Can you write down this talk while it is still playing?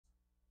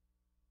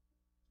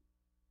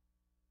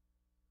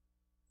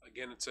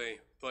Again, it's a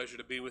pleasure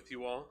to be with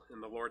you all in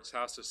the Lord's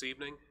house this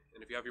evening.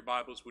 And if you have your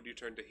Bibles, would you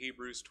turn to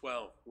Hebrews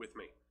 12 with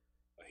me?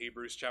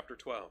 Hebrews chapter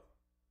 12.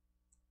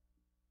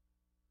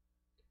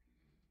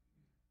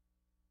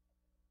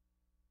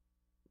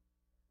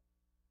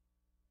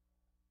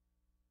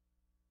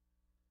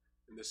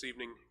 And this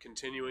evening,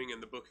 continuing in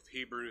the book of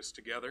Hebrews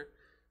together,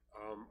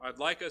 I'd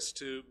like us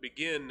to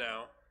begin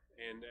now,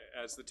 and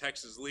as the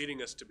text is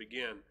leading us to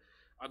begin,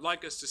 I'd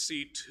like us to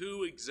see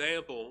two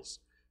examples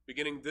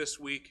beginning this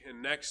week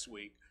and next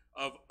week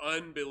of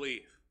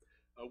unbelief.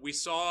 We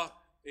saw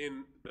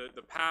in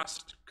the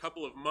past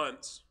couple of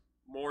months,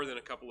 more than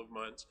a couple of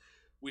months,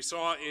 we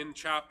saw in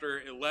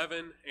chapter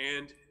 11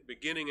 and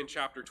beginning in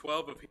chapter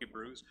 12 of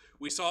Hebrews,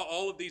 we saw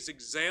all of these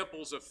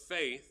examples of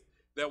faith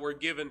that were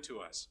given to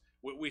us.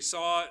 We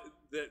saw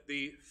that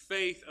the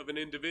faith of an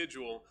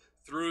individual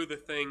through the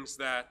things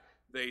that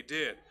they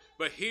did.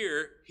 But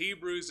here,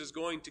 Hebrews is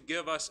going to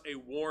give us a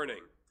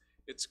warning.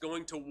 It's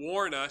going to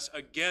warn us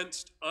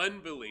against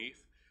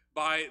unbelief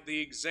by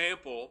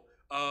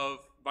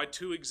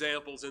two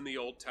examples in the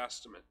Old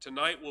Testament.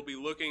 Tonight we'll be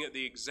looking at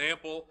the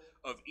example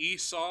of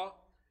Esau,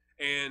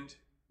 and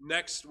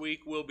next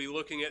week we'll be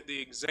looking at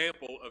the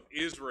example of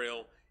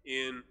Israel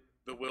in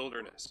the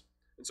wilderness.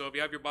 And so if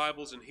you have your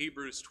Bibles in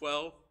Hebrews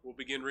 12, we'll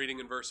begin reading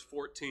in verse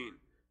 14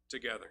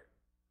 together.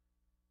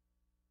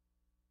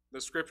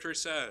 The scripture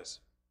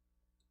says,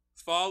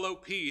 "Follow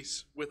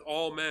peace with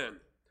all men,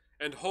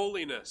 and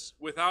holiness,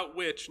 without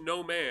which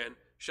no man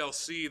shall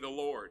see the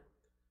Lord.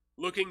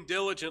 Looking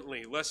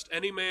diligently, lest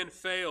any man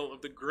fail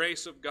of the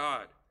grace of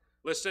God,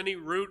 lest any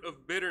root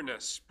of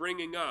bitterness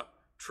springing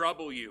up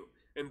trouble you,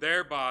 and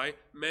thereby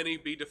many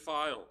be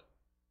defiled.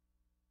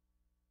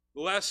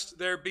 Lest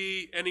there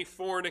be any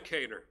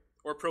fornicator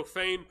or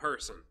profane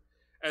person,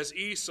 as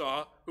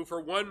Esau, who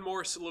for one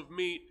morsel of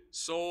meat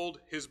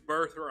sold his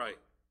birthright.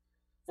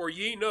 For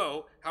ye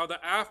know how that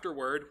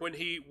afterward, when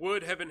he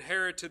would have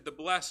inherited the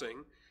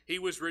blessing, he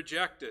was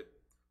rejected,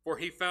 for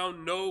he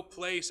found no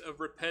place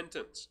of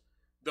repentance,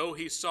 though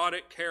he sought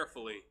it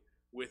carefully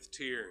with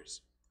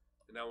tears."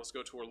 And now let's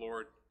go to our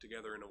Lord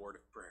together in a word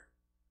of prayer.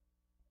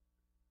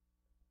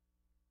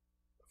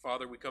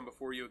 Father, we come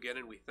before you again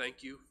and we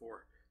thank you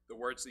for the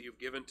words that you've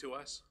given to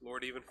us.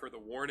 Lord, even for the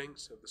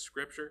warnings of the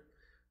Scripture.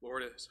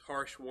 Lord, as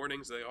harsh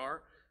warnings they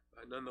are,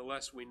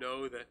 nonetheless we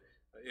know that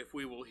if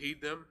we will heed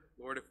them,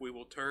 Lord, if we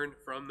will turn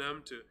from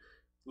them to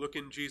look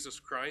in Jesus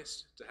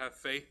Christ, to have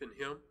faith in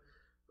him,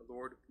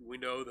 Lord, we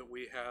know that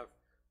we have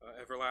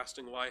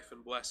everlasting life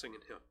and blessing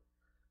in him.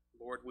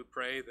 Lord, we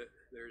pray that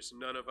there's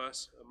none of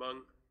us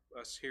among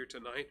us here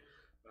tonight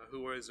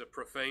who is a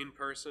profane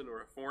person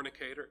or a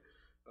fornicator.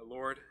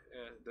 Lord,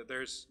 that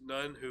there's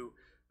none who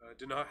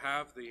do not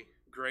have the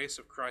grace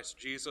of Christ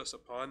Jesus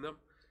upon them.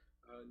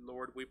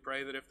 Lord, we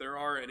pray that if there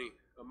are any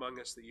among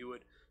us, that you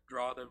would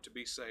draw them to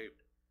be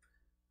saved.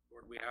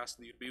 Lord, we ask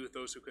that you'd be with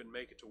those who couldn't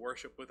make it to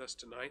worship with us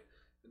tonight.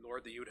 And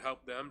Lord, that you would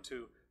help them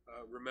to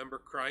remember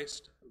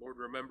Christ. Lord,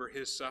 remember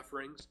his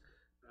sufferings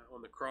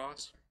on the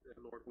cross.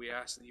 And Lord, we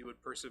ask that you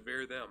would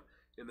persevere them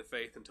in the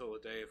faith until the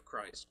day of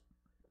Christ.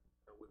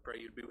 We pray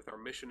you'd be with our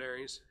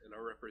missionaries and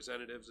our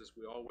representatives as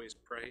we always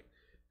pray.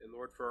 And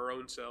Lord, for our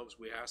own selves,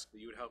 we ask that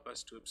you would help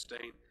us to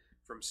abstain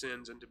from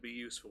sins and to be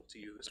useful to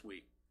you this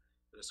week.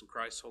 And it's in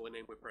Christ's holy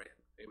name we pray.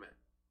 Amen.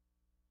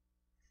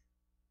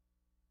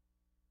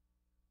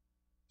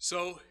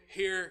 So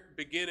here,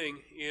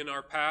 beginning in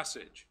our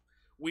passage,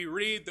 we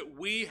read that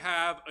we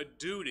have a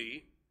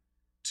duty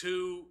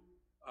to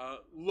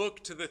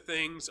look to the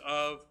things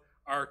of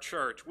our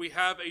church. We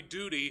have a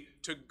duty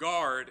to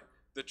guard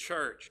the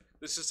church.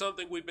 This is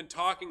something we've been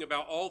talking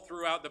about all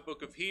throughout the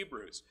book of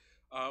Hebrews.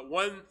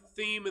 One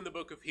theme in the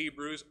book of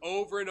Hebrews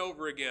over and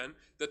over again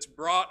that's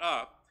brought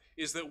up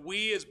is that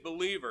we as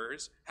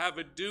believers have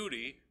a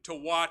duty to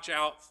watch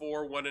out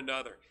for one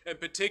another, and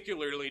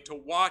particularly to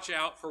watch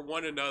out for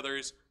one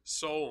another's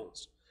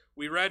souls.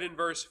 We read in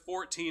verse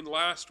 14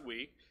 last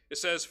week, it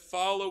says,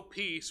 "Follow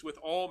peace with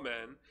all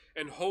men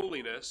and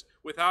holiness,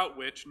 without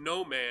which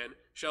no man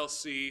shall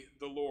see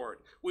the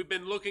Lord." We've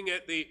been looking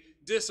at the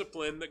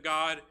discipline that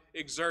God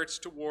exerts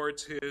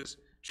towards his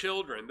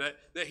children,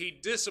 that he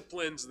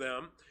disciplines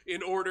them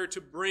in order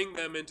to bring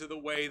them into the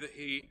way that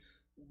he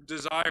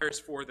desires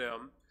for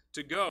them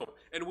to go.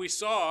 And we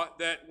saw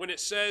that when it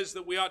says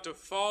that we ought to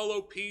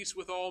follow peace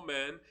with all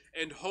men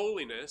and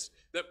holiness,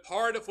 that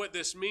part of what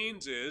this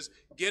means is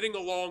getting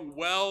along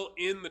well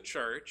in the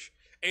church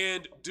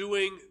and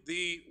doing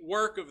the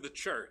work of the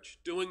church,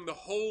 doing the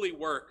holy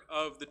work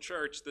of the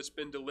church that's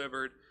been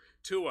delivered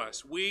to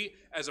us. We,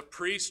 as a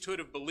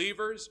priesthood of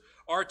believers,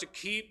 are to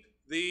keep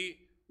the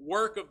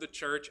work of the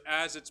church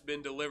as it's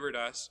been delivered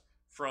us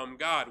from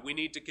God. We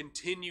need to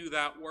continue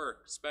that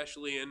work,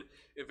 especially in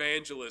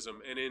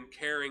evangelism and in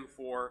caring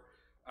for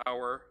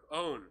our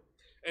own.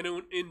 And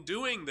in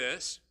doing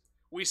this,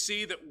 we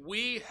see that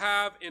we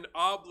have an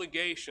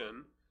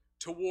obligation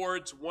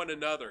towards one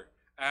another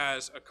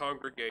as a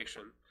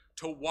congregation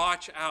to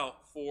watch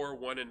out for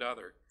one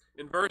another.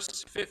 In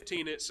verse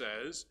 15 it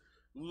says,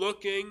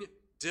 "Looking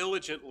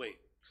diligently."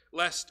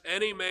 lest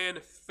any man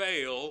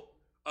fail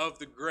of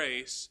the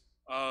grace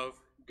of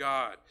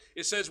God.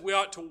 It says we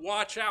ought to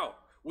watch out.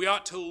 We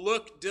ought to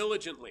look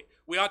diligently.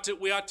 We ought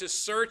to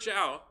search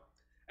out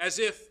as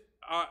if,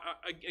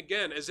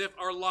 again, as if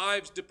our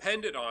lives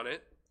depended on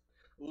it,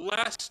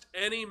 lest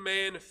any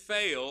man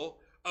fail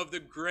of the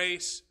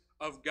grace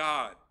of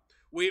God.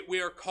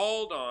 We are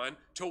called on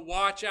to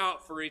watch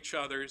out for each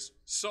other's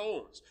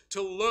souls,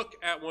 to look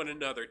at one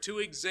another, to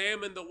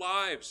examine the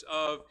lives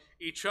of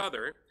each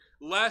other,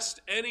 lest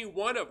any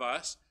one of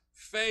us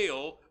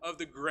fail of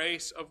the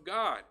grace of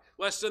God,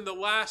 lest in the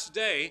last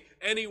day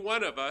any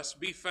one of us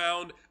be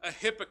found a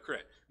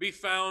hypocrite, be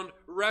found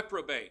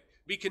reprobate,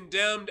 be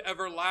condemned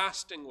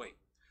everlastingly.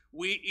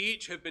 We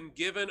each have been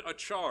given a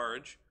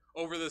charge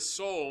over the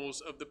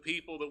souls of the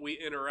people that we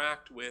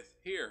interact with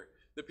here,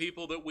 the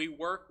people that we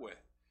work with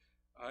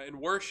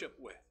and worship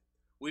with.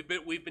 We've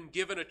been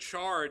given a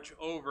charge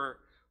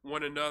over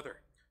one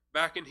another.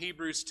 Back in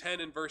Hebrews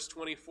 10 and verse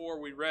 24,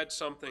 we read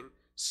something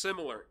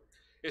similar.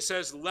 It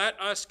says, "Let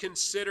us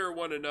consider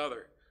one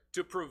another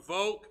to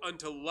provoke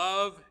unto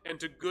love and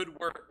to good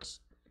works,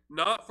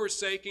 not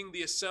forsaking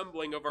the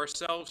assembling of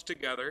ourselves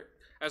together,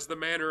 as the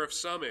manner of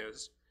some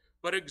is,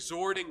 but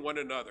exhorting one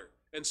another,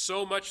 and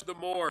so much the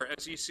more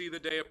as ye see the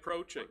day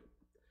approaching.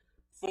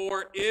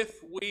 For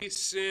if we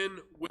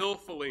sin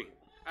willfully,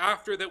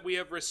 after that we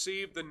have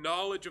received the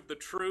knowledge of the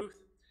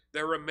truth,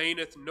 there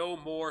remaineth no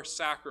more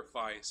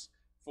sacrifice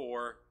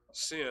for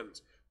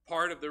sins."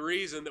 Part of the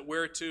reason that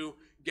we're to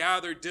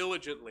gather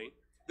diligently,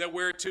 that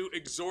we're to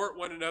exhort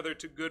one another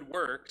to good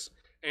works,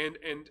 and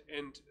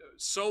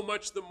so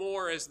much the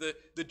more as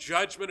the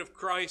judgment of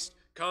Christ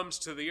comes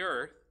to the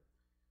earth,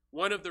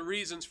 one of the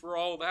reasons for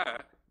all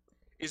that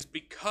is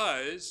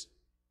because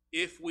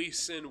if we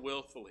sin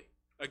willfully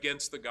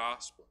against the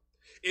gospel,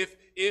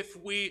 if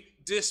we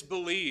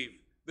disbelieve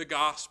the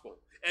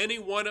gospel, any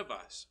one of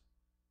us,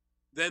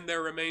 then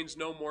there remains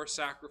no more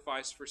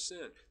sacrifice for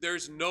sin.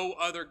 There's no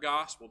other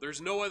gospel.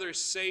 There's no other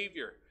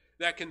Savior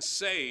that can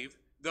save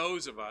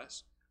those of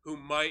us who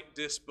might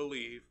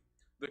disbelieve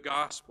the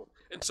gospel.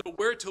 And so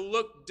we're to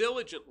look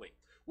diligently.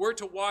 We're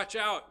to watch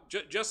out,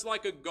 just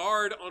like a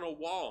guard on a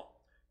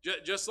wall,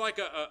 just like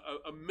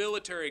a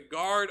military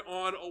guard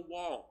on a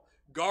wall,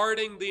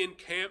 guarding the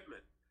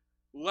encampment,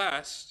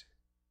 lest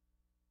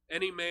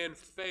any man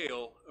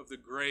fail of the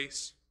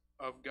grace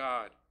of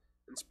God.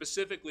 And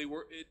specifically,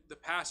 the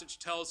passage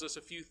tells us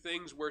a few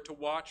things we're to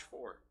watch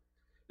for.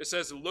 It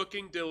says,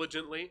 looking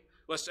diligently,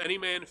 lest any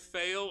man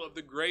fail of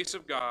the grace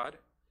of God,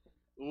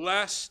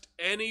 lest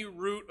any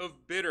root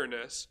of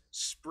bitterness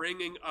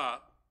springing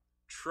up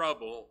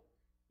trouble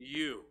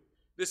you.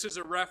 This is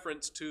a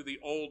reference to the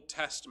Old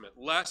Testament.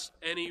 Lest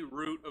any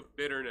root of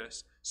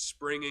bitterness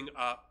springing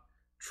up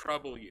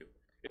trouble you.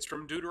 It's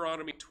from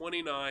Deuteronomy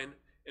 29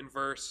 and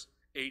verse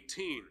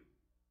 18,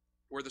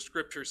 where the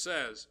scripture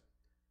says,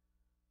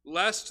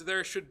 "Lest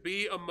there should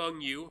be among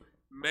you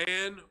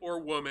man or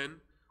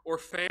woman or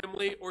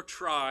family or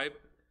tribe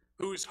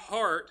whose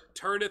heart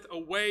turneth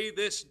away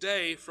this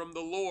day from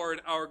the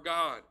Lord our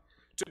God,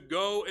 to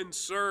go and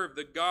serve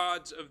the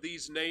gods of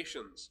these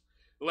nations.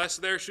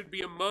 Lest there should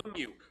be among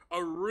you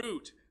a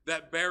root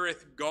that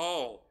beareth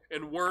gall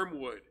and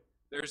wormwood."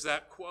 There's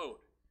that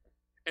quote.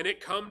 "And it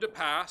come to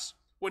pass,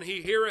 when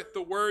he heareth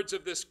the words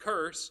of this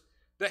curse,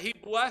 that he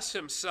bless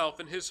himself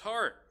in his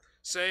heart,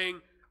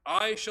 saying,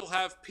 I shall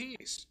have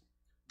peace,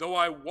 though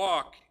I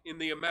walk in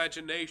the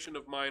imagination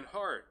of mine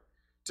heart,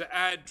 to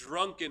add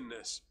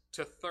drunkenness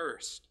to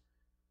thirst.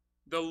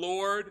 The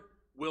Lord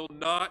will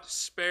not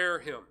spare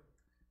him,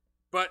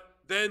 but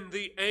then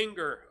the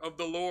anger of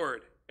the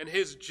Lord and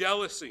his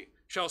jealousy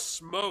shall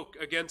smoke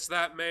against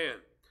that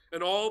man,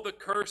 and all the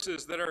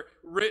curses that are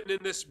written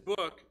in this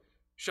book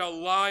shall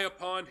lie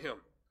upon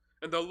him,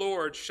 and the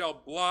Lord shall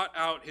blot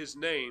out his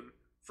name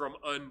from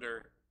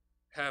under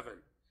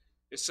heaven."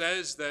 It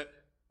says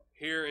that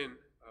here in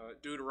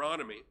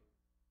Deuteronomy,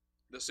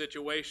 the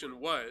situation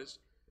was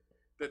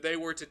that they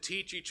were to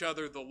teach each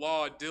other the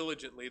law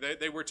diligently.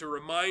 They were to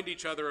remind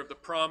each other of the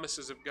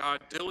promises of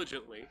God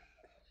diligently,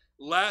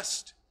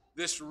 lest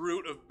this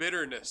root of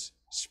bitterness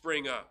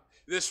spring up,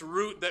 this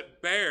root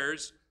that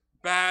bears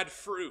bad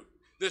fruit,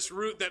 this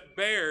root that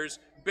bears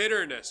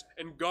bitterness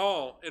and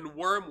gall and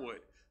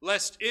wormwood,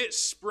 lest it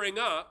spring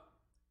up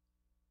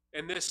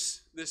and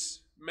this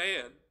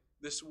man,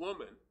 this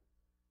woman,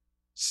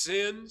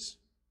 sins,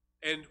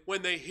 and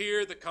when they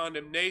hear the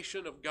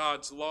condemnation of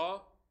God's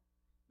law,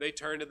 they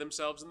turn to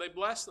themselves and they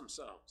bless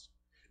themselves.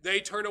 They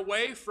turn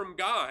away from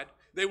God.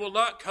 They will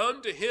not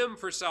come to him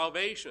for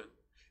salvation.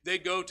 They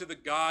go to the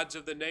gods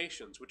of the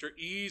nations, which are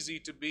easy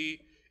to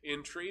be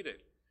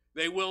entreated.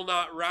 They will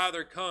not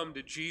rather come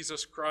to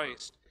Jesus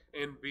Christ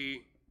and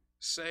be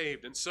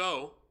saved. And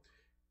so,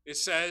 it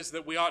says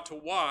that we ought to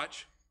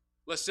watch,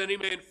 lest any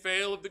man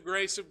fail of the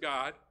grace of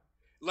God,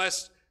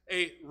 lest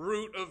a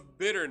root of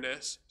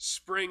bitterness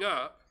spring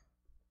up,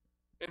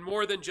 and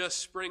more than just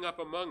spring up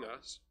among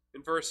us.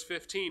 In verse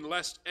 15,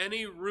 lest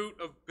any root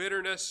of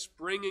bitterness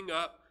springing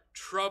up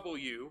trouble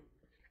you,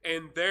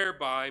 and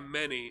thereby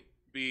many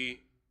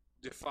be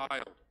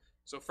defiled.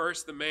 So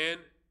first, the man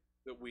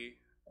that we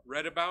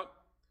read about,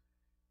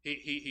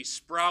 he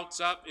sprouts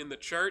up in the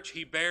church.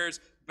 He bears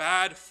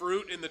bad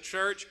fruit in the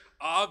church,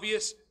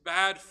 obvious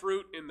bad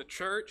fruit in the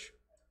church.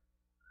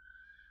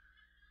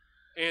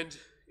 And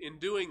in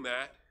doing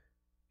that,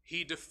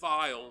 he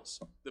defiles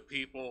the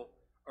people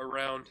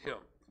around him.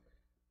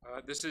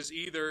 This is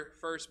either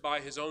first by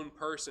his own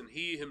person.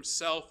 He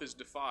himself is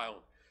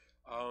defiled.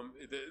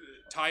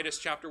 Titus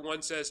chapter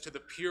 1 says, to the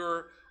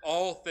pure,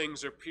 all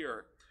things are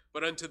pure.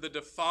 But unto the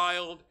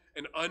defiled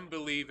and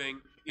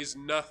unbelieving is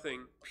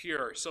nothing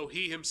pure. So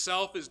he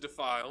himself is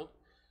defiled.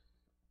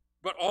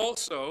 But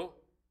also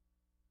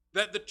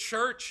that the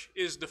church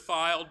is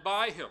defiled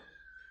by him.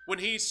 When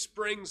he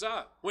springs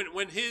up,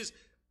 when his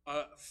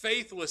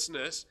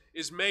faithlessness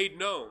is made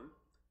known,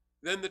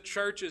 then the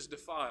church is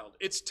defiled.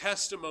 Its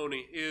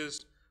testimony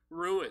is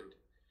ruined.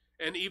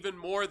 And even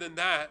more than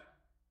that,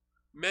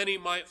 many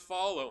might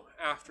follow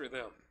after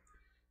them.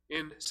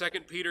 In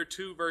 2 Peter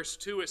 2, verse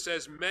 2, it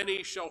says,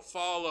 many shall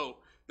follow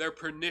their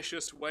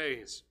pernicious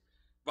ways,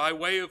 by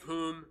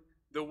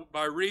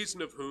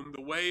reason of whom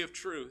the way of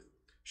truth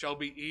shall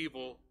be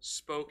evil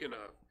spoken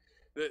of.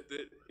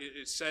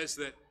 It says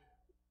that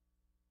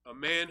a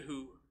man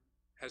who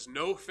has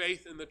no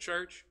faith in the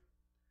church,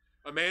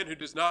 a man who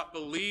does not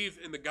believe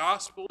in the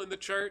gospel in the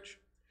church,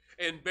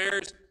 and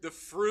bears the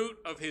fruit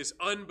of his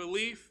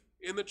unbelief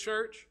in the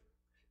church,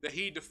 that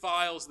he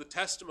defiles the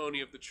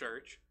testimony of the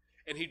church,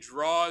 and he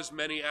draws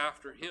many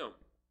after him.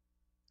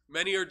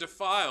 Many are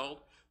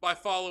defiled by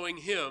following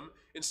him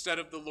instead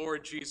of the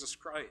Lord Jesus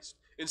Christ.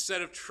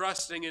 Instead of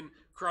trusting in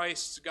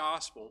Christ's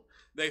gospel,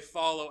 they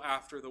follow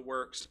after the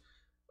works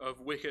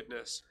of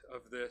wickedness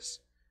of this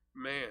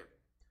man.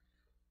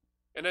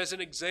 And as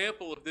an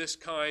example of this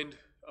kind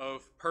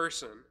of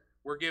person,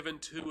 we're given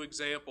two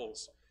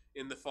examples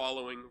in the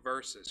following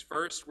verses.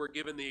 First, we're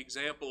given the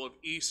example of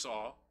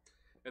Esau,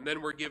 and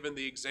then we're given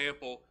the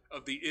example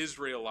of the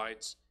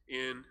Israelites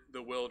in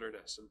the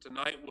wilderness. And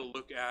tonight we'll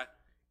look at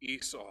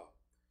Esau.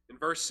 In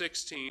verse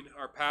 16,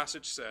 our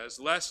passage says,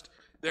 lest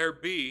there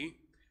be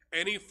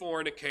any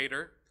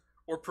fornicator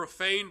or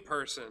profane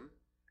person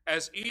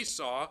as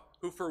Esau,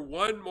 who for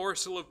one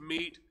morsel of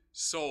meat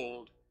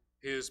sold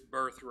his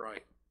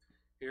birthright.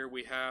 Here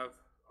we have,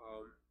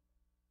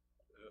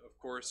 of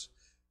course,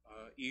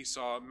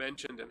 Esau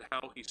mentioned and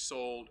how he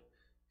sold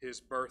his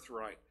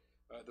birthright.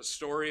 The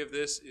story of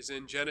this is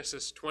in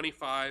Genesis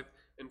 25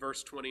 and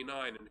verse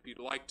 29. And if you'd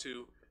like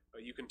to,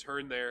 you can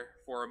turn there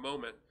for a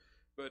moment.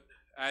 But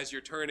as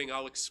you're turning,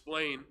 I'll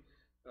explain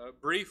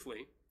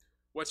briefly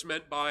what's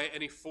meant by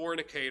any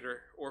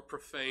fornicator or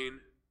profane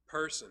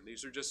person.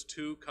 These are just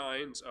two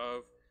kinds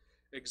of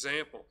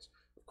examples.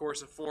 Of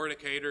course, a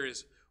fornicator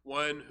is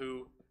one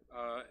who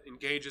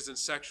engages in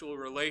sexual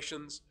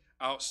relations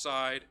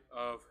outside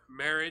of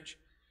marriage.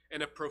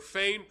 And a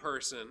profane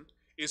person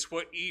is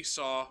what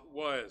Esau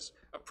was.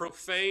 A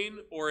profane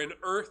or an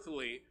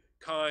earthly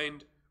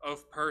kind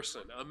of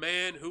person. A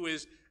man who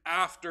is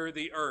after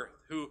the earth,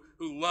 who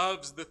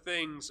loves the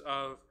things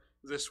of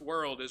this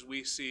world, as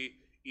we see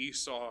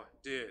Esau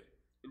did.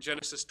 In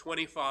Genesis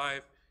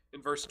 25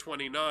 and verse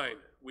 29,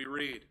 we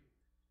read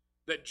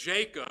that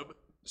Jacob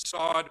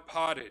sawed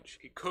pottage,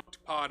 he cooked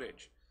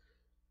pottage,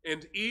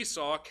 and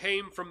Esau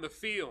came from the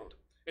field,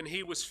 and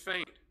he was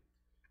faint.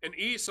 And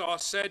Esau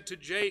said to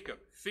Jacob,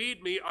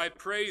 feed me, I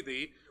pray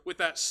thee, with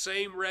that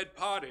same red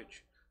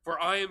pottage,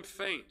 for I am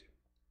faint.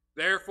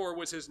 Therefore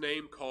was his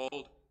name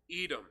called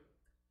Edom.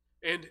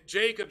 And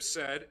Jacob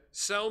said,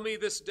 sell me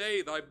this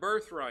day thy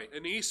birthright.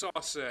 And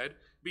Esau said,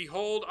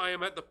 behold, I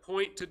am at the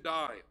point to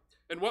die.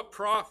 And what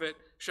profit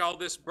shall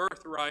this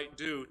birthright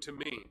do to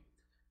me?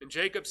 And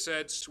Jacob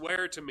said,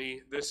 swear to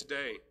me this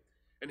day.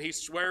 And he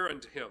sware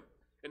unto him.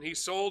 And he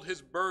sold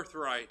his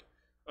birthright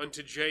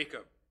unto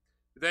Jacob.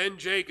 Then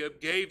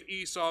Jacob gave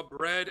Esau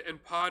bread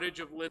and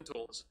pottage of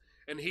lentils.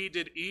 And he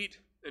did eat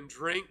and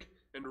drink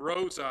and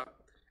rose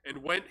up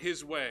and went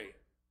his way.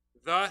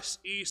 Thus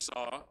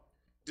Esau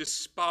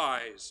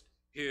despised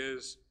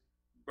his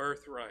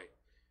birthright.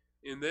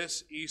 In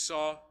this,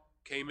 Esau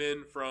came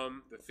in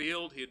from the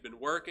field. He had been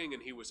working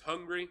and he was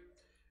hungry.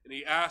 And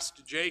he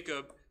asked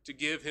Jacob to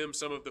give him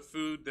some of the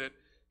food that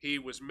he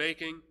was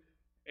making.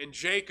 And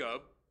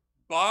Jacob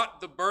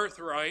bought the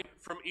birthright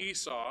from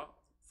Esau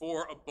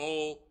for a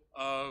bowl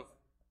of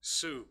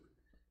soup.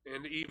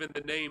 And even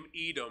the name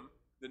Edom,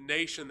 the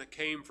nation that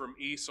came from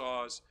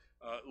Esau's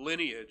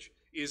lineage,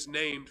 is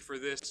named for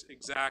this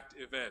exact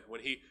event.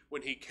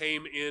 When he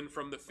came in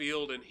from the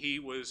field and he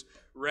was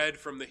red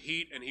from the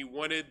heat and he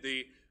wanted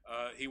the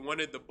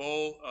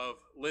bowl of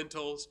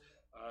lentils,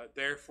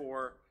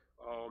 therefore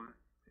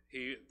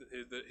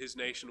his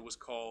nation was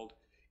called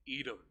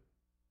Edom.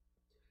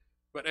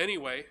 But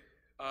anyway,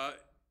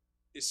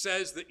 it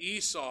says that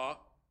Esau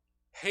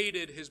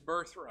hated his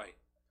birthright.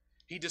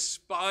 He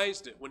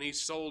despised it when he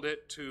sold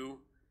it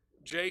to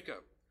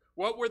Jacob.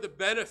 What were the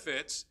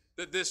benefits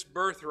that this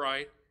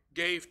birthright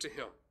gave to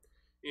him?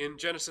 In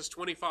Genesis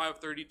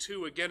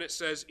 25:32, again it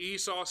says,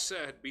 Esau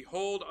said,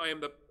 behold, I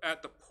am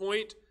at the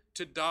point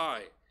to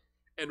die,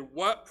 And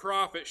what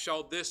profit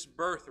shall this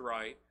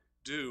birthright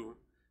do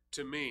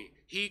to me?"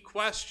 He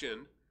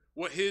questioned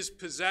what his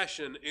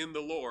possession in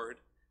the Lord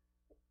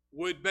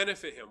would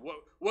benefit him.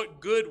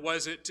 What good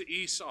was it to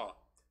Esau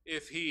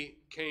if he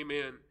came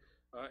in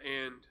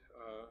and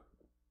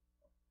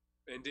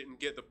didn't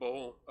get the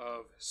bowl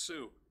of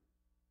soup?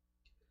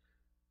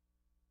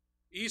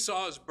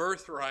 Esau's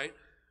birthright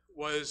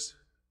was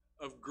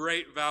of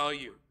great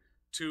value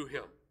to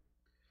him.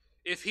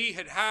 If he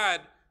had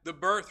had the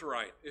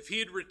birthright, if he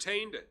had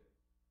retained it,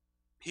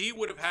 he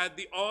would have had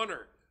the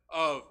honor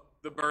of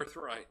the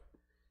birthright.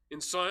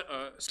 In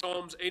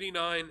Psalms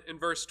 89 and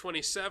verse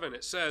 27,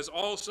 it says,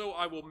 "Also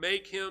I will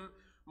make him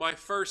my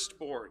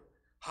firstborn,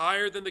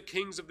 higher than the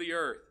kings of the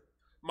earth.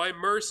 My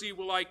mercy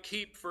will I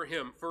keep for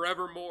him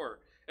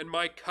forevermore, and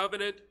my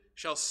covenant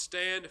shall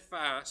stand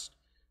fast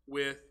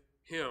with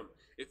him."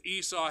 If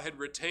Esau had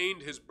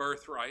retained his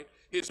birthright,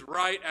 his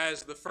right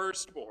as the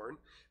firstborn,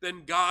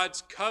 then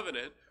God's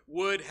covenant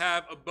would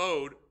have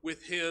abode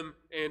with him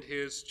and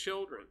his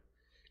children.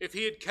 If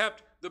he had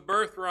kept the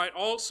birthright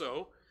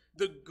also,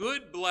 the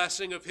good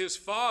blessing of his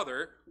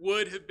father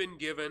would have been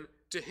given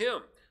to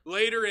him.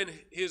 Later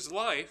in his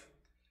life,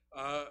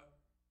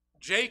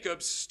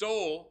 Jacob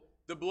stole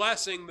the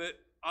blessing that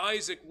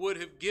Isaac would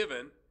have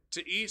given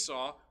to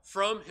Esau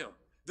from him,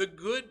 the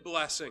good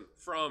blessing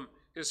from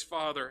his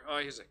father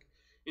Isaac.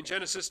 In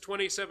Genesis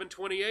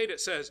 27:28 it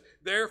says,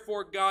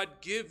 "Therefore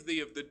God give thee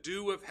of the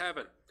dew of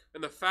heaven,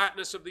 and the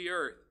fatness of the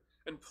earth,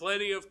 and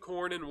plenty of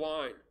corn and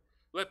wine.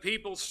 Let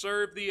people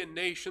serve thee, and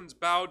nations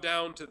bow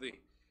down to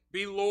thee.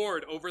 Be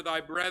Lord over thy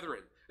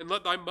brethren, and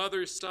let thy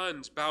mother's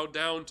sons bow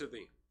down to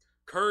thee.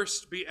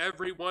 Cursed be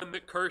every one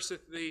that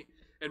curseth thee,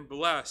 and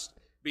blessed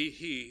be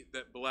he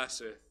that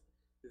blesseth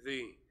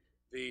thee."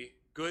 The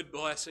good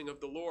blessing of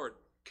the Lord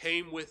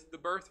came with the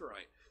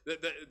birthright.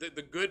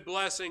 The good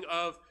blessing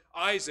of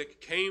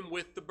Isaac came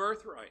with the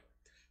birthright.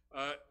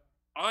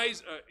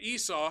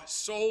 Esau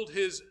sold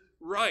his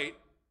right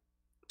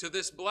to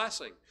this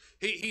blessing.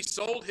 He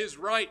sold his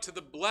right to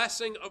the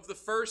blessing of the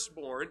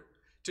firstborn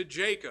to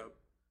Jacob,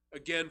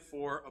 again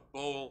for a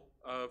bowl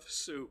of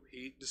soup.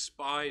 He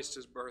despised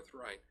his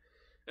birthright.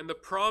 And the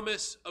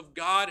promise of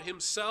God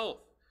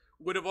himself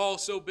would have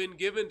also been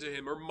given to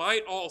him, or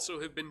might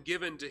also have been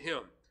given to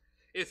him,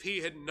 if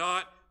he had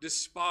not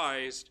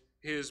despised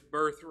his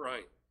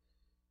birthright.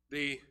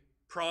 The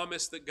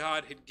promise that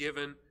God had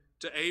given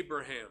to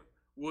Abraham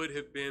would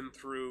have been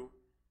through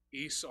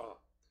Esau.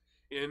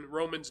 In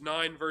Romans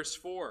 9 verse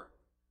 4,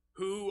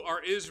 "Who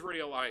are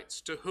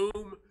Israelites, to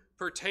whom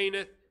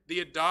pertaineth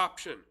the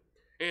adoption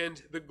and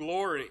the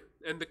glory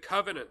and the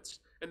covenants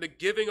and the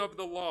giving of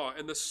the law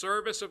and the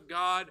service of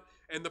God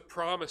and the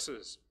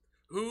promises?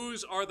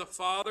 Whose are the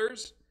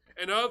fathers,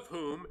 and of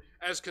whom,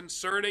 as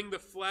concerning the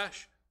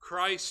flesh,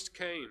 Christ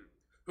came,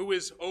 who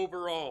is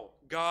over all,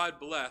 God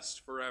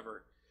blessed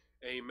forever.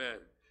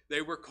 Amen."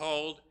 They were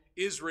called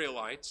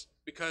Israelites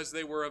because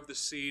they were of the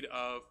seed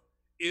of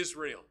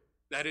Israel,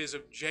 that is,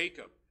 of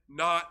Jacob,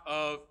 not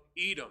of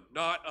Edom,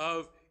 not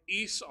of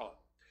Esau.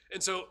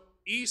 And so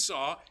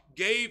Esau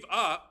gave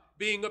up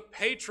being a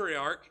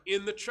patriarch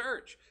in the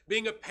church,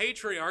 being a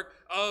patriarch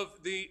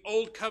of the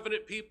old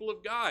covenant people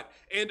of God,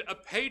 and a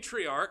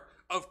patriarch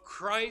of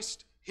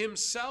Christ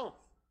himself.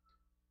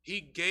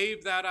 He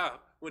gave that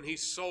up when he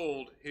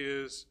sold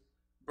his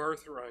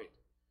birthright.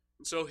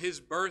 And so his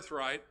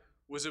birthright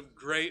was of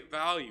great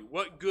value.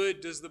 What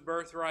good does the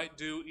birthright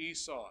do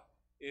Esau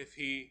if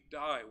he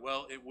die?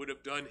 Well, it would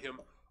have done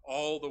him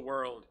all the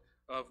world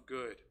of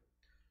good.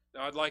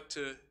 Now, I'd like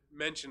to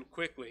mention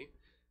quickly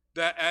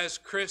that as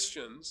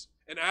Christians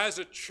and as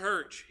a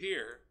church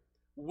here,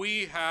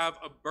 we have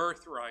a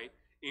birthright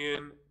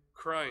in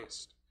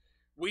Christ.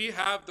 We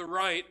have the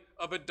right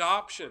of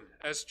adoption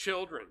as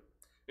children.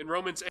 In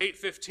Romans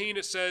 8:15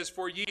 it says,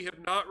 "For ye have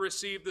not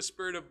received the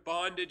spirit of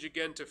bondage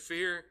again to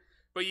fear,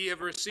 but ye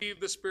have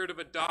received the spirit of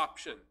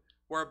adoption,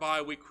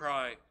 whereby we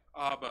cry,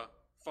 Abba,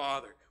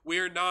 Father." We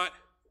are not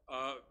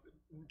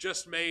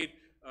just made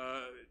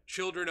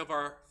children of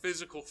our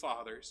physical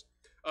fathers,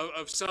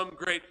 of some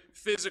great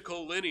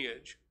physical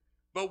lineage,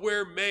 but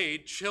we're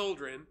made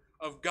children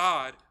of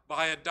God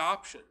by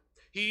adoption.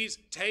 He's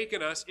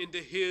taken us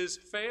into his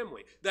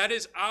family. That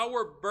is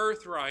our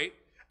birthright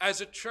as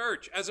a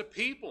church, as a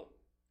people.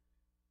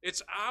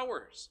 It's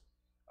ours.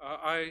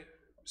 I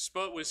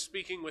was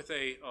speaking with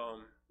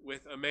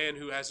a man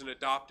who has an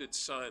adopted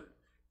son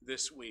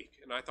this week,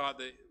 and I thought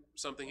that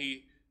something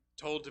he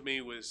told to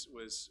me was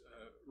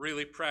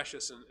really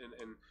precious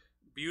and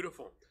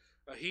beautiful.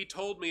 He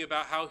told me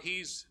about how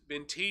he's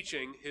been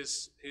teaching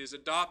his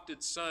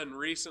adopted son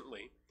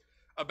recently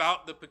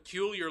about the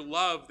peculiar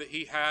love that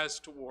he has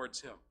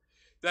towards him.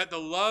 That the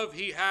love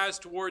he has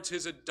towards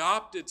his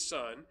adopted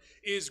son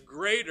is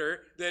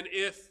greater than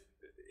if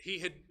he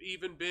had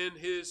even been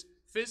his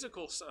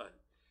physical son.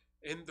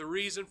 And the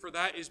reason for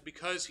that is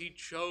because he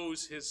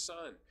chose his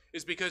son,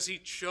 is because he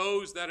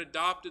chose that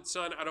adopted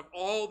son out of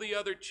all the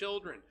other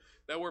children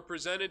that were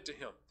presented to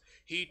him.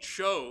 He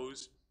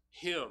chose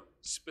him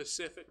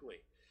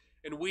specifically.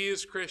 And we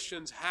as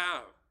Christians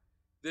have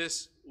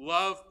this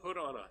love put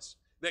on us,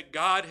 that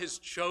God has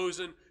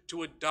chosen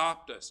to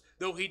adopt us,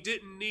 though he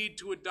didn't need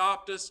to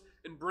adopt us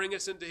and bring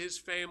us into his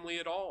family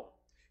at all.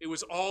 It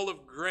was all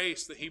of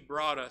grace that he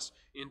brought us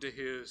into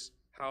his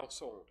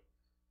household.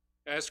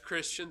 As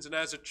Christians and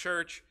as a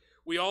church,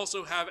 we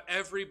also have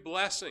every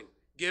blessing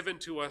given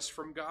to us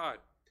from God.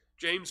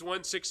 James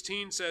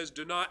 1:16 says,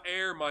 "Do not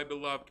err, my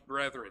beloved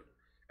brethren.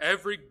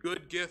 Every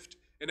good gift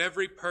and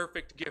every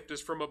perfect gift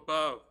is from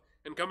above,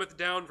 and cometh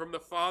down from the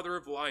Father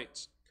of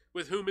lights,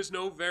 with whom is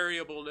no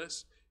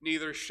variableness,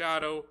 neither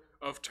shadow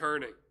of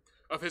turning.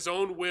 Of his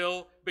own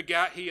will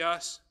begat he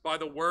us by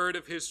the word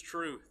of his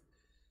truth,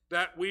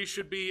 that we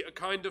should be a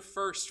kind of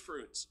first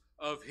fruits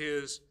of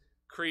his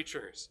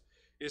creatures."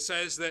 It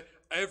says that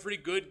every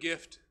good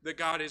gift that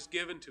God has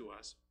given to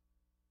us,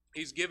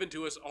 he's given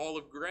to us all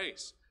of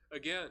grace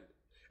again.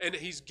 And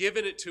he's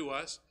given it to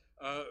us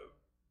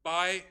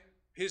by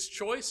his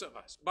choice of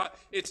us. But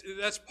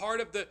that's part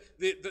of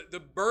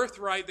the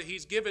birthright that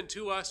he's given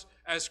to us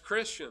as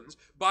Christians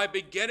by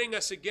begetting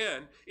us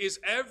again, is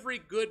every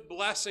good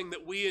blessing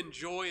that we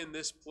enjoy in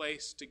this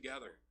place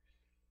together.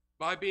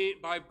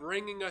 By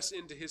bringing us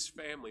into his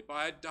family,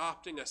 by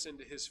adopting us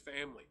into his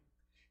family.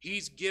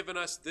 He's given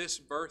us this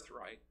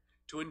birthright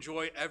to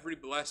enjoy every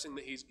blessing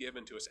that he's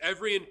given to us,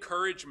 every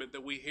encouragement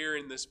that we hear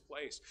in this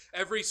place,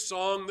 every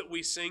song that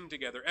we sing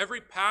together,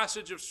 every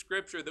passage of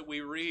Scripture that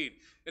we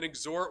read and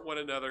exhort one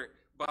another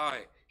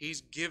by. He's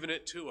given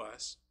it to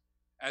us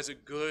as a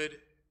good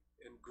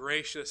and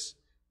gracious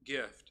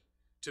gift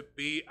to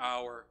be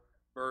our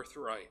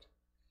birthright.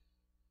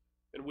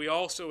 And we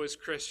also, as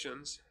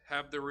Christians,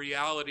 have the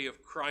reality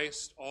of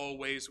Christ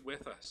always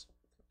with us.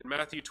 In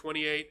Matthew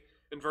 28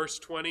 and verse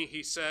 20,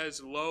 he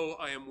says, "Lo,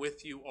 I am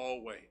with you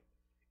always,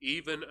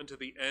 even unto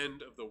the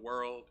end of the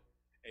world.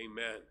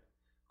 Amen."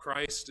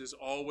 Christ is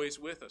always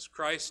with us.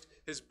 Christ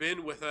has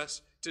been with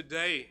us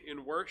today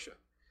in worship.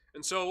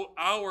 And so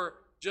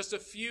just a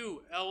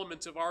few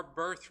elements of our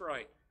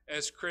birthright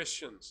as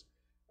Christians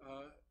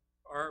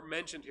are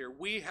mentioned here.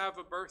 We have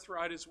a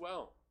birthright as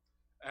well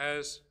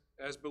as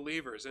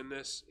believers in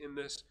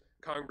this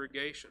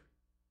congregation.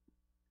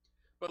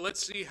 But let's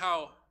see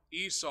how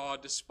Esau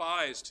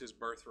despised his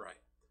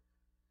birthright.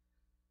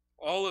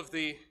 All of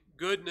the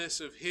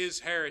goodness of his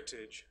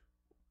heritage,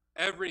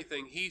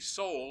 everything he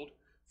sold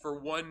for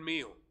one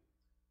meal.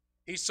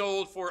 He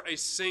sold for a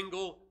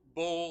single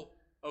bowl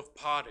of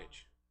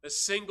pottage, a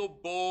single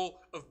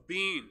bowl of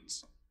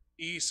beans.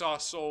 Esau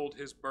sold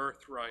his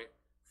birthright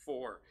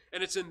for.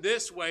 And it's in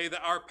this way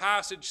that our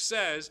passage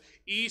says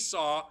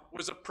Esau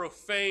was a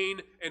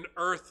profane and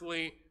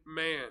earthly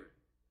man.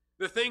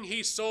 The thing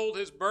he sold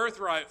his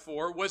birthright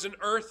for was an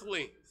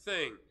earthly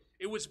thing.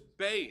 It was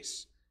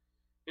base.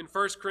 In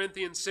 1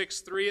 Corinthians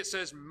 6:3, it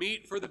says,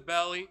 "Meat for the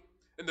belly,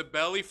 and the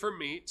belly for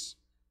meats."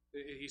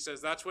 He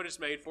says that's what it's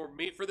made for,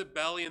 meat for the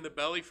belly and the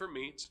belly for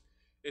meats.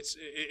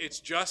 It's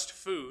just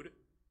food.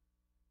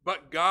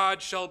 "But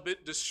God shall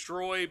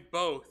destroy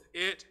both,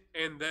 it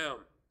and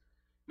them.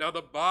 Now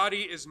the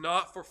body is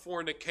not for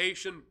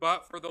fornication,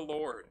 but for the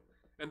Lord,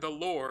 and the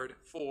Lord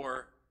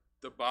for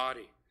the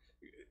body."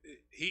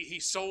 He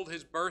sold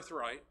his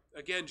birthright,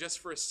 again, just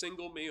for a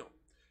single meal.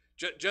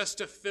 Just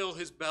to fill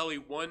his belly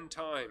one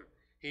time,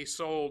 he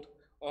sold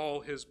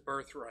all his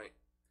birthright.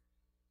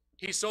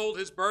 He sold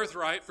his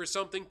birthright for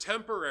something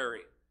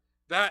temporary.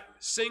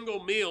 That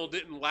single meal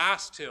didn't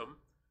last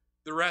him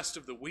the rest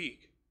of the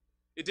week.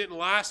 It didn't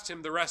last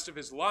him the rest of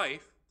his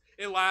life.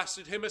 It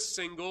lasted him a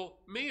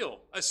single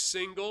meal, a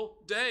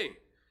single day.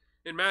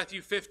 In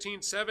Matthew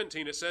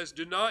 15:17, it says,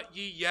 "Do not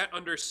ye yet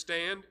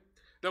understand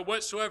that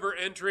whatsoever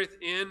entereth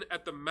in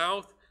at the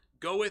mouth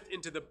goeth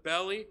into the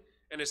belly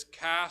and is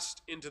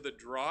cast into the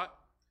draught?"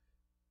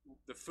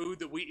 The food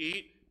that we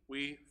eat,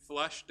 we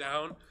flush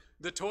down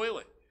the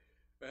toilet.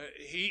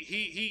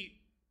 He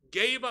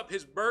gave up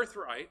his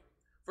birthright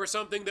for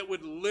something that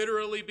would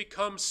literally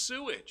become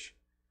sewage.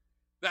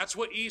 That's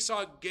what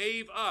Esau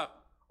gave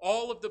up,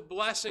 all of the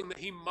blessing that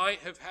he might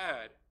have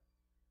had,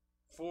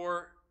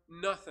 for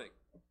nothing.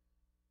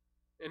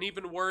 And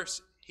even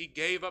worse, he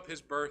gave up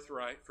his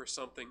birthright for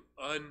something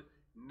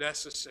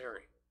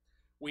unnecessary.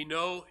 We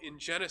know in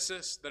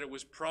Genesis that it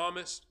was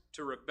promised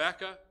to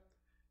Rebekah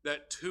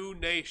that 2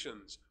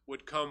 nations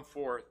would come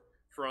forth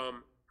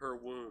from her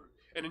womb.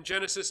 And in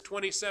Genesis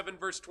 27,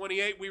 verse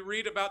 28, we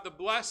read about the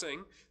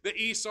blessing that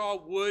Esau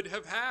would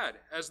have had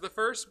as the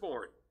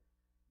firstborn.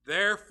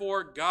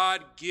 "Therefore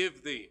God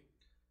give thee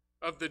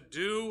of the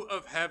dew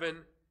of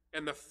heaven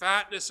and the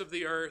fatness of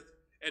the earth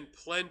and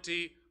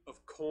plenty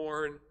of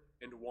corn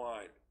and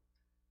wine."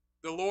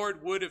 The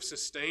Lord would have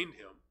sustained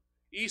him.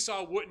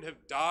 Esau wouldn't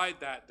have died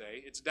that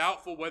day. It's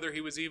doubtful whether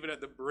he was even at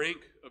the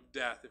brink of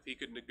death if he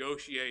could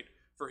negotiate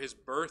for his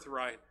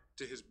birthright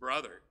to his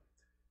brother.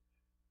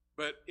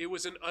 But it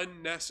was an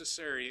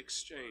unnecessary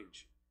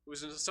exchange. It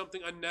was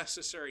something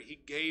unnecessary he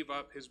gave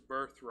up his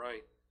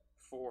birthright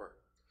for.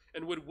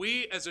 And would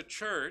we as a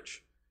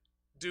church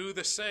do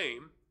the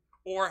same,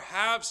 or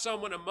have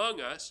someone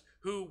among us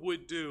who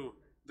would do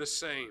the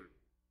same?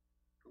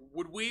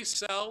 Would we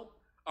sell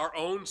our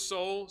own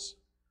souls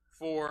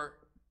for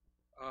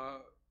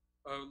a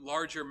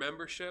larger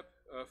membership,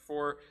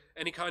 for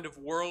any kind of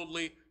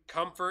worldly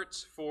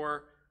comforts,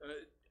 for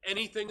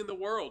anything in the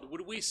world?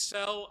 Would we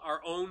sell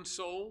our own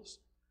souls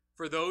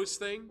for those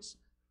things?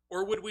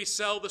 Or would we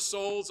sell the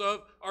souls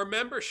of our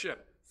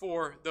membership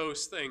for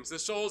those things? The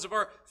souls of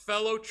our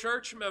fellow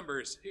church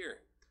members here?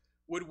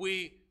 Would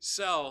we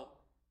sell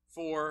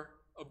for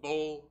a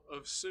bowl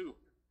of soup?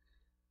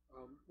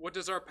 What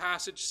does our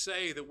passage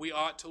say that we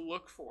ought to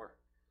look for?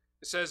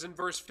 It says in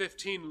verse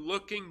 15,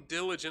 looking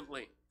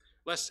diligently,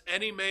 lest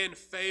any man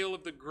fail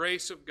of the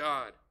grace of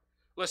God,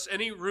 lest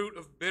any root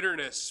of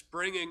bitterness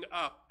springing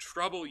up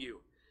trouble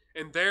you,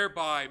 and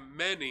thereby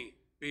many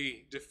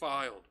be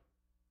defiled.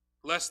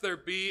 Lest there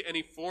be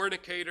any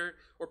fornicator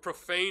or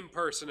profane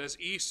person as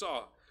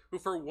Esau, who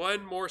for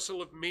one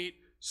morsel of meat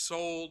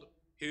sold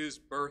his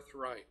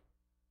birthright.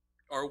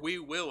 Are we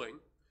willing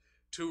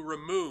to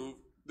remove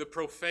the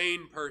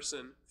profane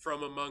person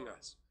from among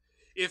us?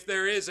 If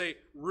there is a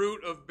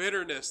root of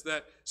bitterness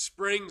that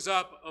springs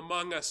up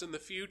among us in the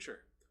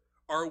future,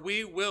 are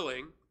we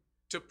willing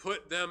to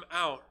put them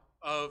out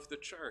of the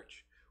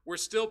church? We're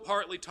still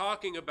partly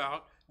talking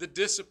about the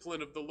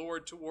discipline of the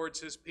Lord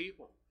towards his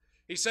people.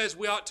 He says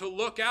we ought to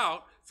look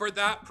out for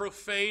that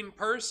profane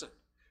person.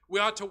 We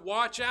ought to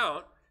watch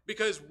out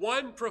because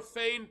one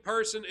profane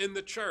person in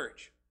the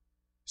church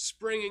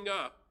springing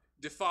up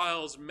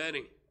defiles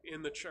many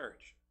in the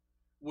church.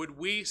 Would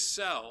we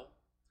sell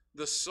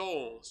the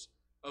souls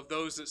of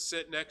those that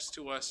sit next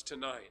to us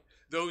tonight,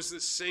 those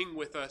that sing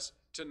with us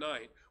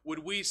tonight? Would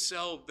we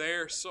sell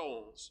their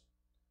souls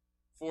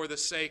for the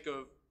sake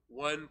of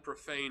one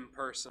profane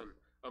person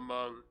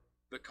among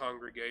the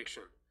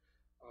congregation?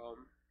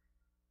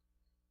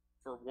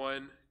 For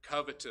one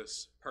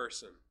covetous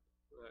person,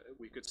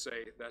 we could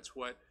say that's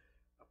what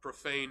a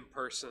profane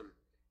person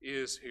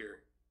is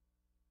here.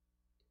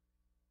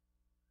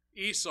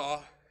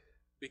 Esau,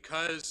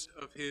 because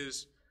of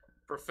his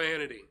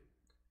profanity,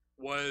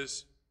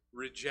 was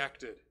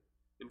rejected.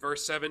 In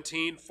verse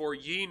 17, for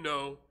ye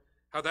know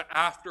how that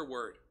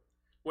afterward,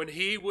 when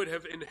he would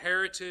have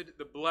inherited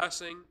the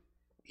blessing,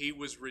 he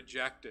was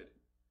rejected.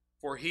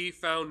 For he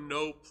found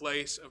no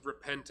place of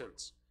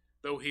repentance,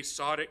 though he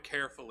sought it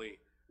carefully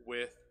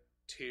with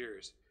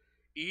tears.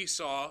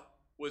 Esau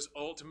was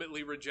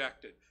ultimately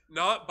rejected,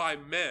 not by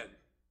men,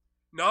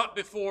 not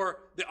before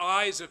the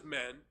eyes of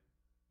men,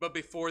 but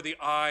before the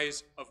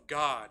eyes of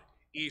God.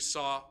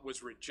 Esau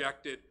was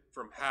rejected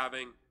from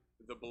having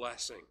the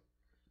blessing.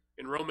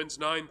 In Romans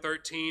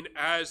 9:13,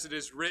 as it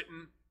is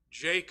written,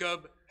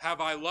 Jacob have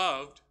I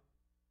loved,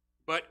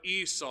 but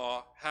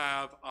Esau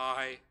have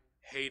I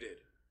hated.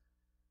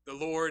 The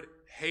Lord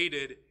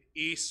hated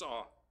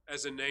Esau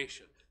as a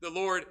nation. The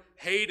Lord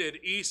hated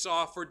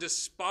Esau for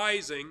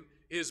despising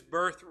his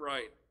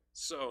birthright.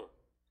 So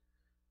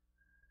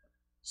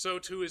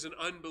too is an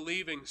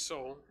unbelieving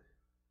soul,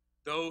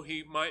 though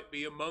he might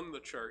be among the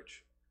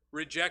church,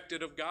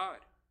 rejected of God.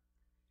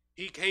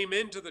 He came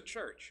into the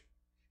church.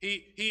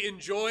 He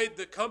enjoyed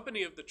the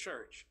company of the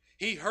church.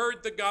 He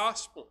heard the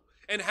gospel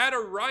and had a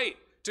right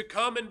to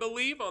come and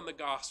believe on the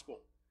gospel.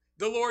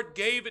 The Lord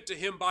gave it to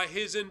him by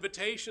his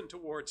invitation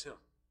towards him.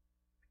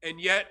 And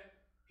yet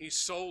he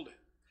sold it.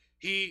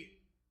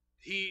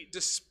 He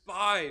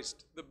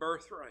despised the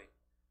birthright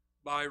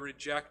by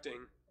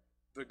rejecting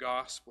the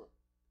gospel.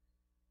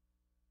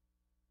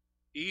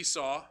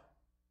 Esau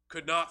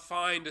could not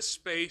find a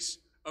space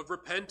of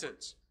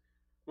repentance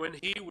when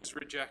he was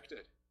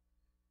rejected,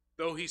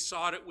 though he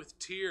sought it with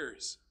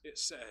tears, it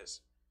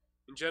says.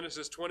 In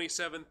Genesis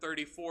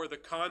 27:34, the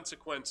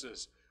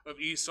consequences of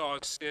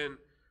Esau's sin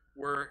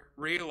were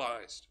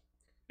realized.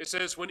 It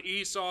says, when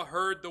Esau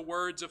heard the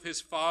words of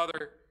his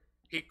father,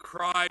 he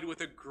cried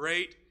with a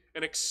great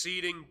and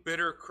exceeding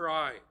bitter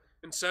cry,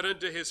 and said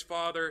unto his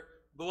father,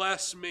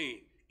 bless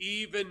me,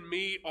 even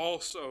me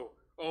also,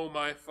 O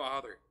my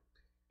father.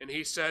 And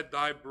he said,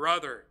 thy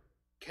brother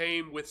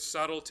came with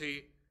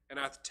subtlety, and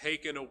hath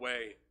taken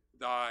away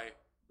thy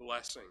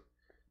blessing.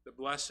 The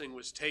blessing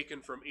was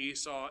taken from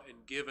Esau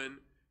and given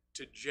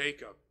to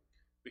Jacob,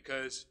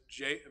 because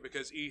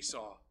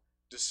Esau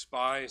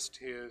despised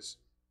his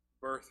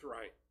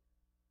birthright.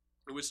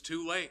 It was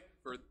too late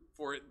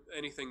for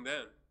anything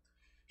then.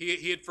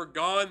 He had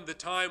forgone the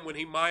time when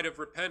he might have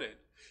repented.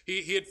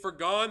 He had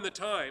forgone the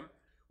time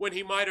when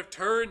he might have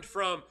turned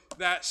from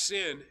that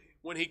sin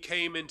when he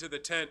came into the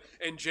tent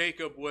and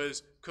Jacob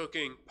was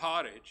cooking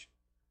pottage.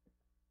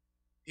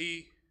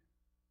 He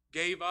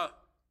gave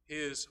up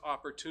his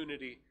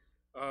opportunity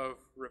of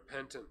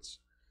repentance.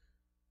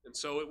 And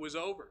so it was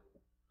over.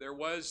 There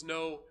was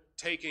no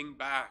taking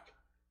back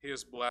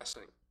his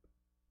blessing.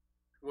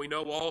 We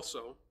know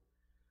also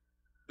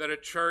that a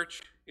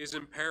church is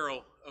in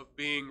peril of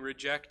being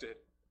rejected,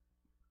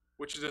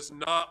 which does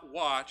not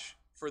watch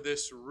for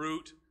this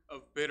root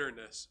of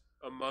bitterness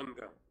among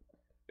them.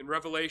 In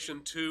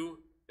Revelation 2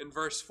 and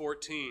verse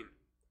 14,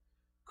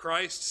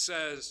 Christ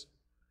says,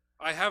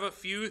 I have a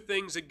few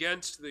things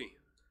against thee,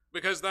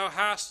 because thou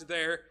hast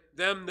there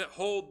them that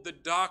hold the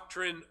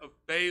doctrine of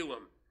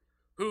Balaam,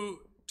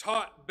 who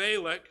taught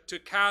Balak to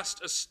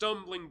cast a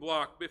stumbling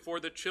block before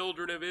the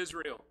children of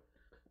Israel,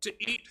 to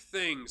eat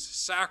things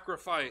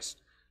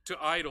sacrificed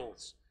to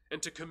idols,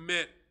 and to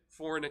commit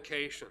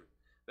fornication.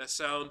 That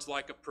sounds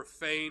like a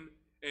profane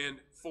and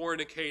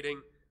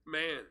fornicating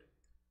man.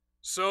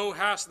 So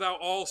hast thou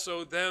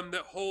also them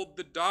that hold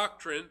the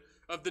doctrine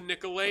of the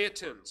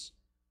Nicolaitans,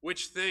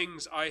 which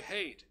things I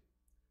hate.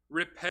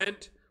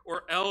 Repent,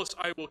 or else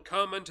I will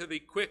come unto thee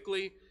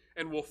quickly,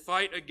 and will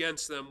fight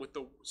against them with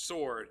the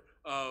sword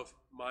of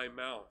my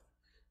mouth.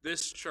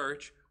 This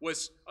church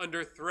was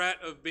under threat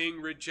of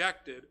being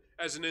rejected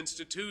as an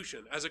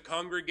institution, as a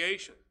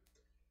congregation,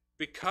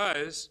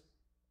 because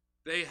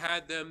they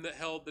had them that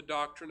held the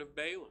doctrine of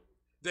Balaam.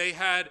 They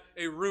had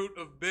a root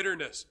of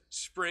bitterness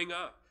spring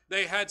up.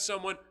 They had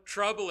someone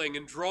troubling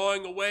and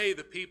drawing away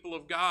the people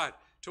of God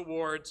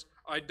towards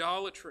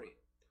idolatry.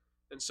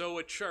 And so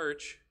a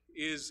church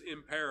is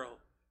in peril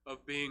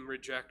of being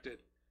rejected,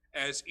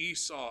 as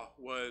Esau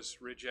was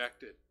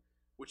rejected,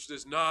 which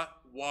does not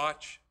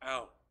watch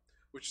out,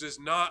 which does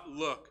not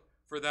look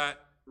for that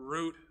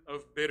root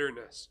of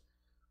bitterness,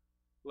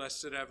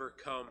 lest it ever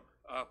come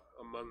up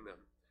among them.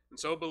 And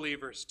so,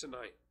 believers,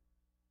 tonight,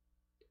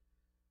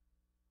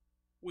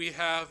 we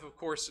have, of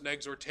course, an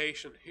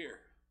exhortation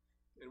here,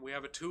 and we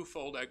have a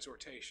twofold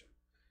exhortation.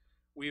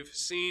 We've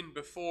seen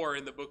before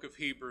in the book of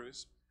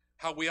Hebrews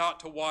how we ought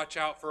to watch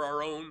out for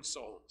our own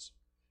souls,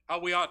 how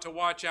we ought to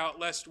watch out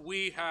lest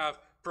we have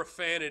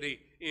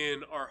profanity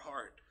in our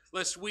heart,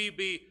 lest we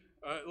be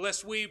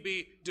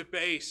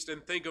debased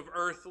and think of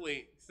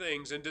earthly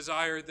things and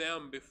desire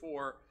them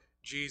before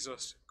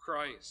Jesus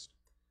Christ.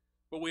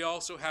 But we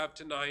also have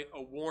tonight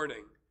a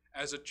warning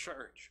as a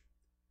church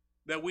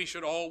that we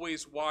should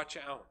always watch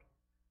out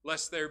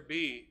lest there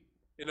be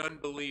an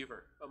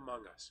unbeliever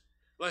among us,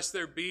 lest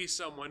there be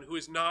someone who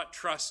is not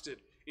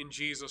trusted in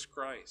Jesus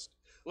Christ,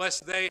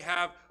 lest they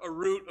have a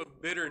root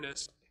of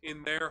bitterness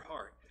in their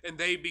heart, and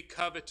they be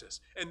covetous,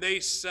 and they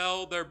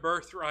sell their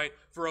birthright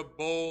for a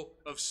bowl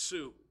of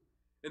soup,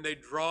 and they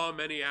draw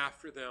many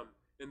after them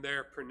in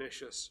their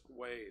pernicious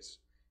ways.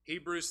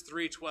 Hebrews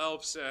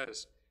 3:12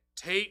 says,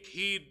 "Take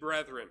heed,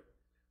 brethren,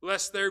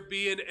 lest there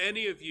be in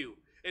any of you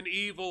an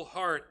evil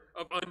heart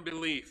of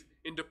unbelief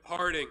in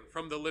departing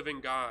from the living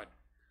God.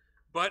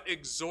 But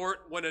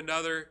exhort one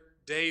another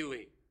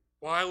daily,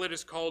 while it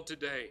is called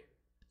today,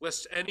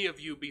 lest any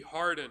of you be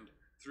hardened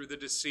through the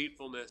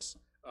deceitfulness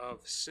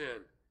of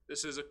sin."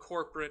 This is a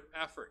corporate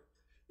effort.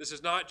 This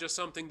is not just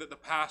something that the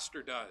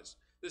pastor does.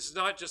 This is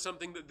not just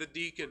something that the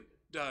deacon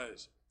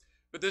does.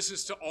 But this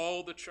is to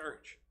all the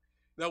church,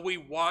 that we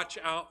watch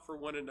out for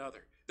one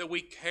another, that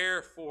we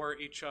care for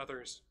each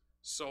other's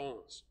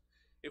souls.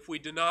 If we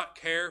do not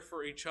care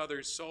for each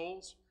other's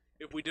souls,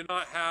 if we do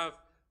not have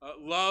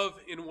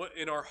love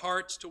in our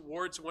hearts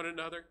towards one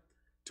another,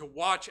 to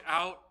watch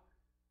out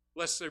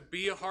lest there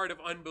be a heart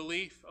of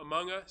unbelief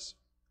among us,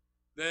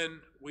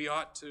 then we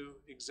ought to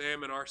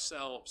examine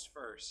ourselves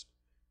first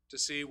to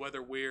see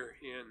whether we're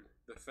in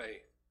the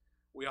faith.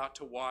 We ought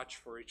to watch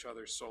for each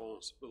other's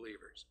souls,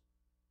 believers.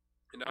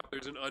 And now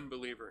there's an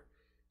unbeliever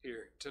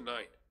here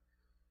tonight.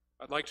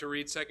 I'd like to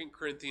read 2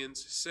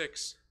 Corinthians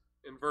 6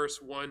 and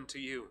verse 1 to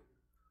you.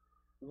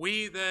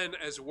 "We then,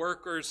 as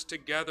workers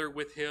together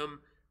with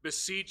him,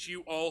 beseech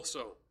you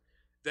also,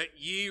 that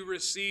ye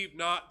receive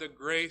not the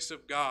grace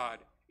of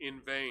God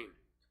in vain.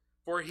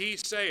 For he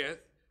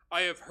saith,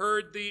 I have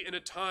heard thee in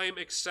a time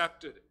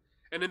accepted,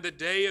 and in the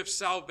day of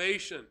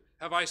salvation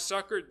have I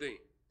succored thee.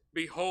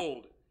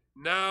 Behold,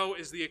 now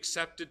is the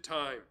accepted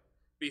time.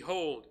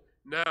 Behold,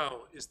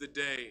 now is the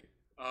day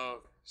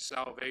of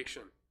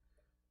salvation."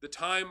 The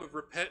time of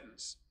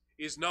repentance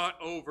is not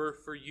over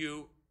for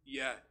you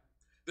yet.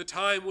 The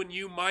time when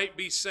you might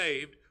be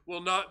saved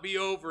will not be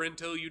over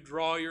until you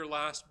draw your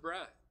last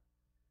breath.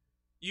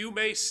 You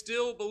may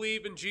still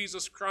believe in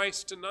Jesus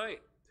Christ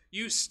tonight.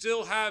 You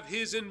still have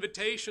his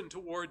invitation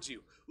towards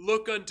you.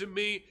 "Look unto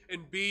me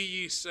and be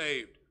ye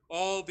saved,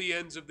 all the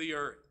ends of the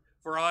earth,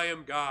 for I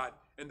am God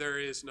and there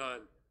is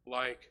none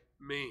like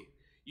me."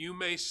 You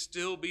may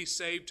still be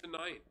saved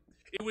tonight.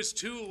 It was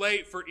too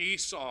late for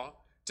Esau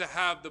to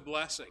have the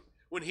blessing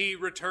when he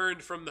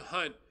returned from the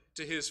hunt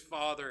to his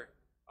father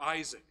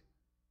Isaac.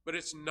 But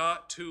it's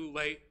not too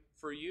late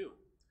for you.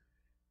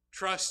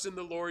 Trust in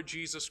the Lord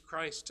Jesus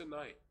Christ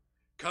tonight.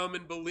 Come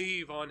and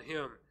believe on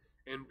him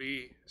and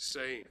be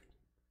saved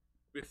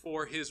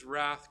before his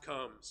wrath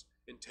comes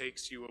and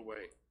takes you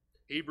away.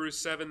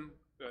 Hebrews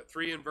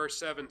 3 and verse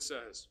 7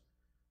 says,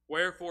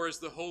 "Wherefore as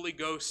the Holy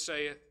Ghost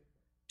saith,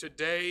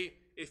 Today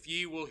if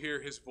ye will hear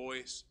his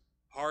voice,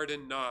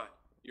 harden not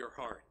your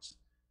hearts."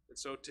 And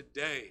so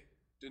today,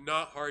 do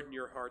not harden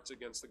your hearts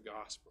against the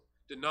gospel.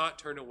 Do not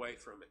turn away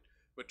from it,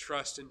 but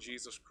trust in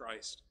Jesus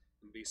Christ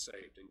and be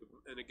saved.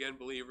 And again,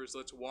 believers,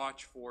 let's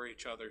watch for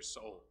each other's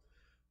soul.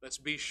 Let's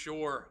be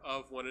sure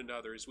of one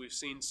another, as we've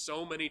seen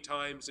so many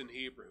times in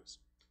Hebrews,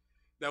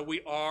 that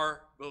we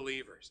are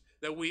believers,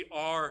 that we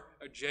are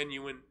a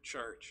genuine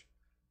church.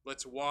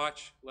 Let's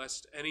watch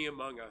lest any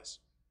among us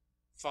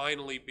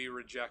finally be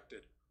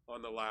rejected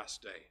on the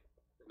last day.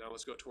 And Now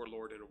let's go to our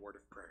Lord in a word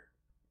of prayer.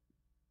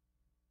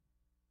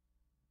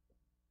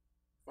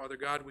 Father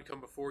God, we come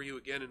before you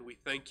again and we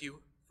thank you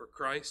for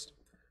Christ.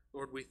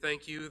 Lord, we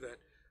thank you that,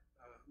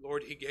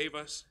 Lord, he gave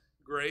us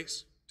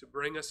grace to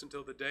bring us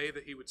until the day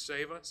that he would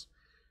save us.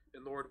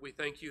 And Lord, we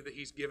thank you that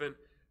he's given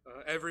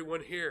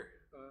everyone here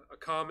a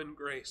common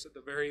grace at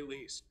the very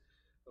least.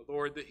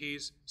 Lord, that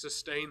he's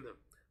sustained them.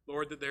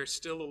 Lord, that they're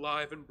still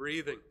alive and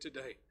breathing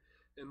today.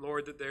 And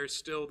Lord, that there's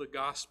still the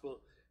gospel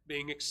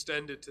being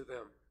extended to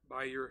them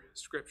by your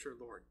scripture,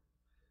 Lord.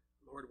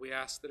 Lord, we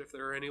ask that if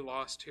there are any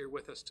lost here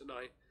with us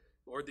tonight,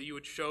 Lord, that you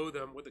would show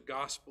them what the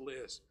gospel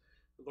is.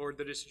 Lord,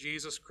 that it's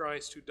Jesus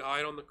Christ who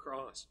died on the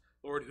cross.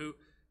 Lord, who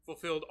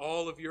fulfilled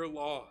all of your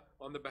law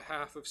on the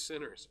behalf of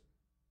sinners.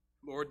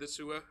 Lord,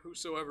 that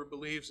whosoever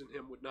believes in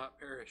him would not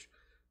perish,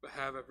 but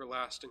have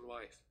everlasting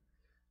life.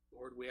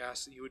 Lord, we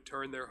ask that you would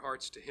turn their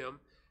hearts to him,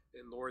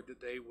 and Lord,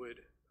 that they would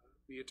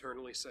be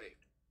eternally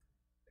saved.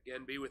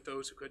 Again, be with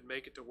those who couldn't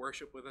make it to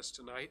worship with us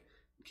tonight,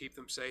 and keep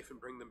them safe and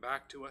bring them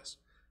back to us.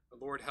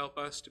 Lord, help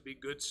us to be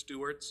good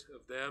stewards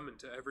of them and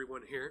to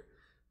everyone here.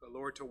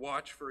 Lord, to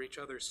watch for each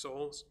other's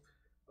souls.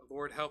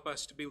 Lord, help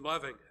us to be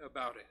loving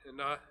about it and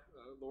not,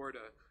 Lord,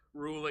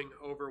 ruling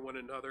over one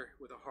another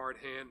with a hard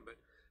hand, but,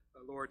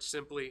 Lord,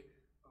 simply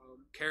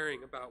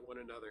caring about one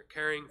another,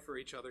 caring for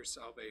each other's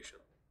salvation.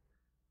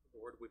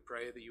 Lord, we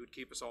pray that you would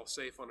keep us all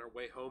safe on our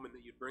way home and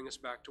that you'd bring us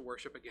back to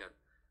worship again.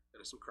 And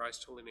it's in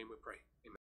Christ's holy name we pray. Amen.